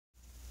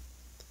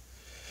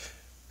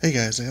Hey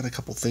guys, I got a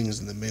couple things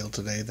in the mail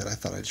today that I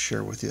thought I'd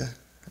share with you.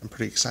 I'm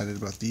pretty excited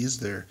about these.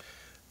 They're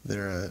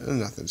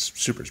nothing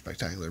super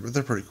spectacular, but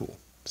they're pretty cool.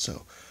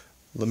 So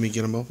let me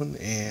get them open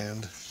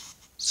and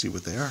see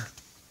what they are.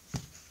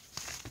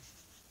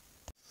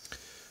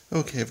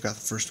 Okay, I've got the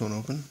first one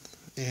open,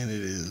 and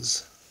it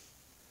is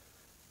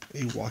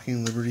a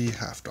Walking Liberty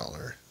half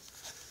dollar,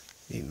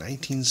 a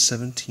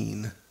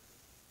 1917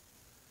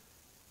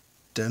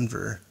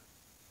 Denver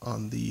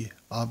on the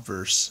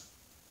obverse.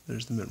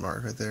 There's the mint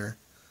mark right there.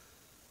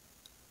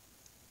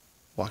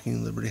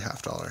 Walking Liberty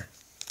half dollar.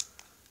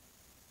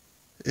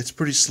 It's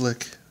pretty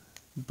slick,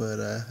 but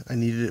I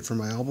needed it for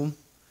my album,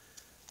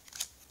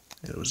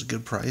 and it was a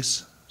good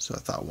price, so I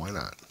thought, why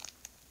not?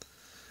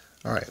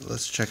 Alright,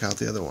 let's check out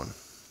the other one.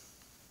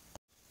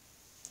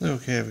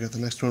 Okay, I've got the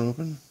next one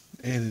open,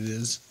 and it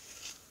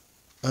is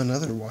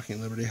another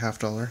Walking Liberty half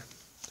dollar.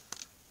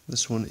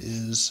 This one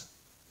is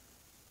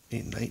a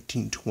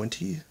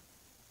 1920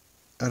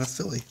 out of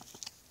Philly.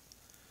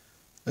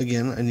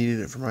 Again, I needed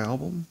it for my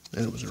album,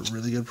 and it was a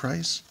really good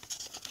price.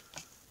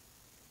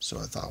 So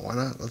I thought, why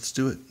not? Let's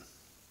do it.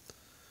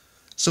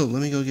 So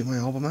let me go get my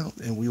album out,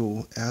 and we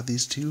will add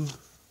these two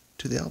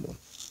to the album.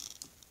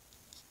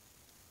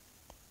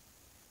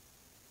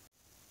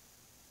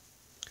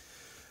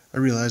 I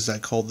realized I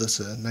called this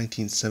a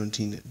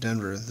 1917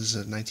 Denver. This is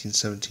a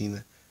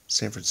 1917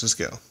 San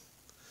Francisco.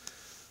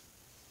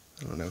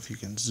 I don't know if you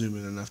can zoom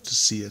in enough to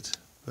see it,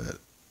 but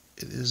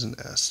it is an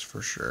S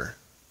for sure.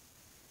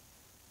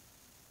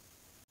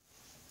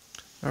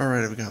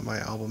 Alright, I've got my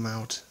album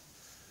out,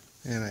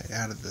 and I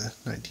added the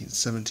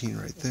 1917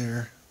 right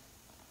there.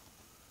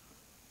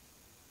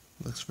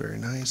 Looks very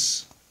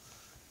nice.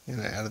 And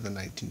I added the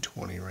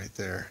 1920 right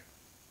there.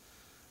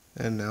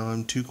 And now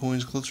I'm 2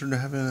 coins closer to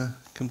having a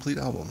complete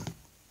album.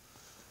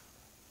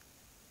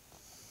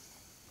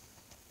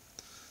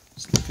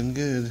 It's looking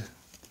good.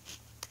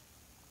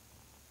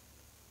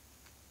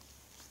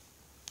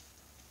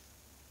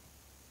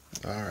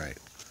 Alright.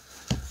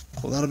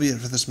 Well, that'll be it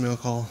for this mail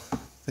call.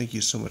 Thank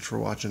you so much for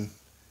watching,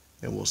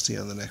 and we'll see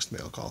you on the next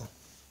mail call.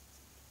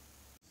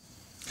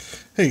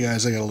 Hey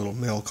guys, I got a little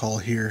mail call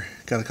here.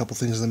 Got a couple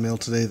things in the mail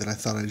today that I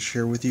thought I'd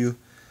share with you.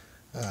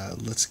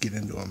 Let's get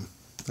into them.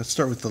 Let's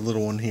start with the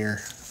little one here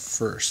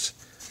first.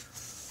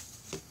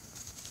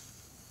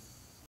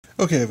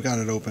 Okay, I've got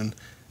it open,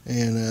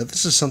 and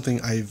this is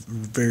something I've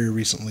very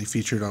recently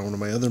featured on one of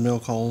my other mail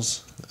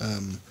calls,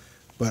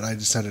 but I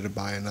decided to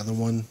buy another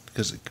one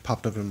because it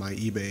popped up in my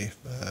eBay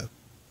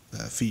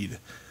feed.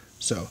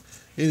 So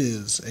it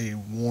is a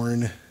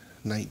Warren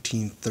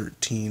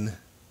 1913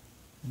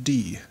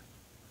 D.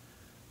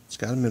 It's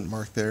got a mint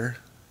mark there.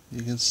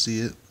 You can see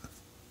it.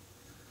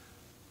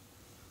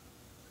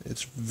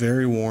 It's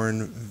very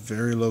worn,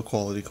 very low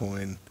quality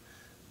coin,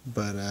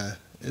 but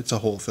it's a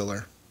hole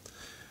filler.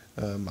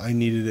 I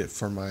needed it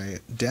for my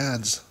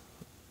dad's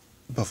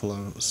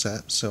Buffalo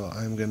set, so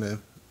I'm going to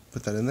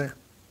put that in there.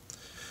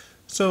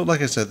 So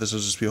like I said, this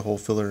will just be a hole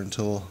filler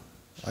until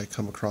I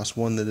come across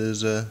one that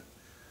is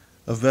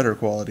of better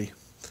quality.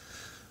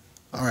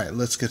 Alright,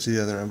 let's get to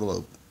the other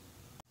envelope.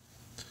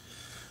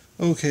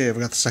 Okay, I've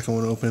got the second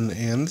one open,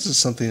 and this is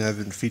something I've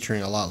been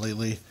featuring a lot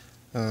lately.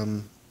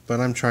 But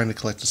I'm trying to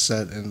collect a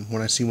set, and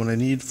when I see one I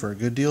need for a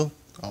good deal,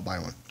 I'll buy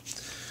one.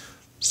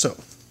 So,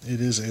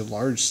 it is a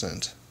large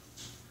cent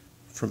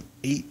from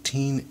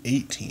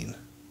 1818.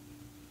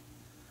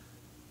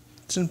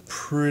 It's in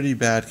pretty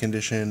bad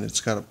condition.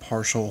 It's got a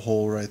partial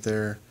hole right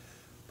there,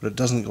 but it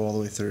doesn't go all the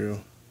way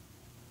through.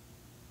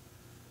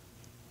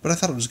 But I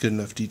thought it was good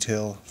enough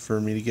detail for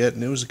me to get,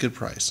 and it was a good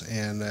price.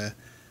 And I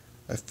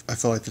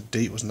felt like the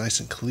date was nice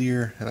and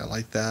clear, and I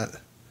liked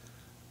that.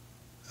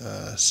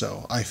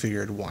 So I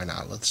figured, why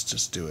not? Let's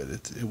just do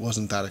it. It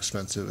wasn't that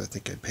expensive. I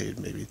think I paid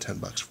maybe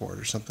 $10 for it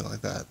or something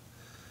like that.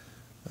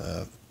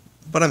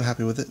 But I'm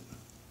happy with it.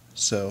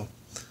 So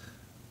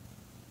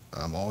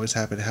I'm always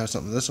happy to have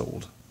something this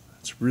old.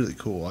 It's really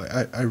cool.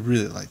 I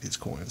really like these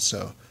coins.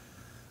 So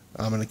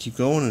I'm gonna keep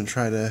going and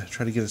try to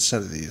get a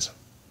set of these.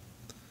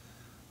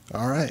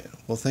 All right.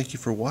 Well, thank you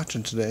for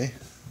watching today.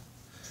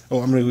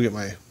 Oh, I'm gonna go get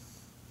my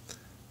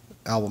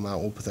album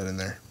out. We'll put that in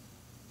there.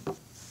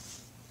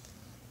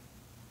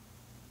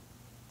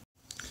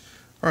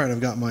 Alright,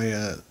 I've got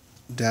my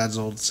dad's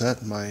old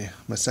set, my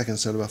second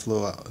set of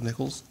Buffalo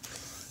nickels,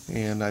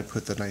 and I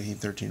put the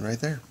 1913 right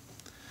there.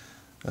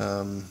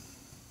 I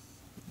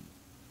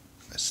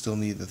still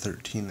need the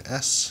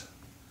 13S,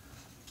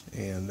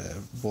 and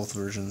both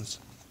versions,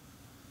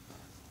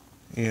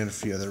 and a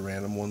few other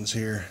random ones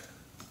here.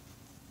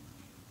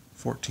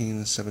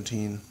 14,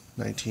 17,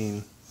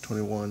 19,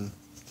 21.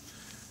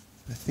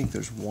 I think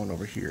there's one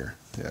over here.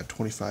 Yeah,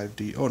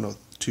 25D. Oh no,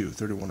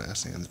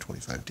 31S and the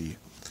 25D.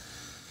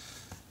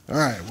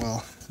 Alright,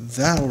 well,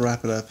 that'll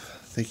wrap it up.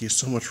 Thank you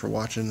so much for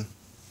watching,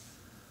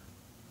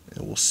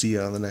 and we'll see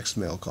you on the next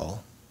mail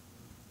call.